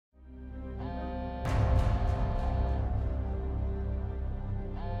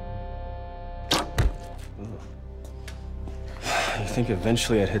You think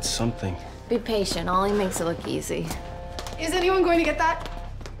eventually I'd hit something. Be patient. Ollie makes it look easy. Is anyone going to get that?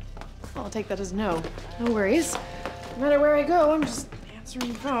 I'll take that as no. No worries. No matter where I go, I'm just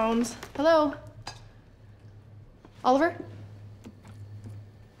answering phones. Hello? Oliver?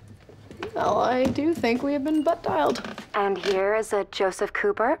 Well, I do think we have been butt dialed. And here is a Joseph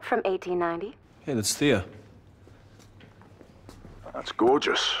Cooper from 1890. Hey, that's Thea. That's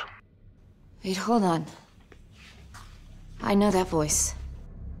gorgeous. Wait, hold on. I know that voice.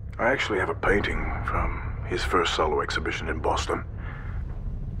 I actually have a painting from his first solo exhibition in Boston.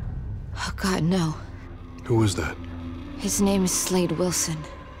 Oh, God, no. Who is that? His name is Slade Wilson.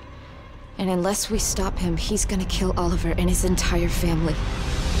 And unless we stop him, he's gonna kill Oliver and his entire family.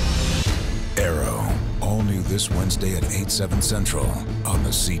 Arrow, all new this Wednesday at 8/7 Central on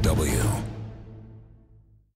the CW.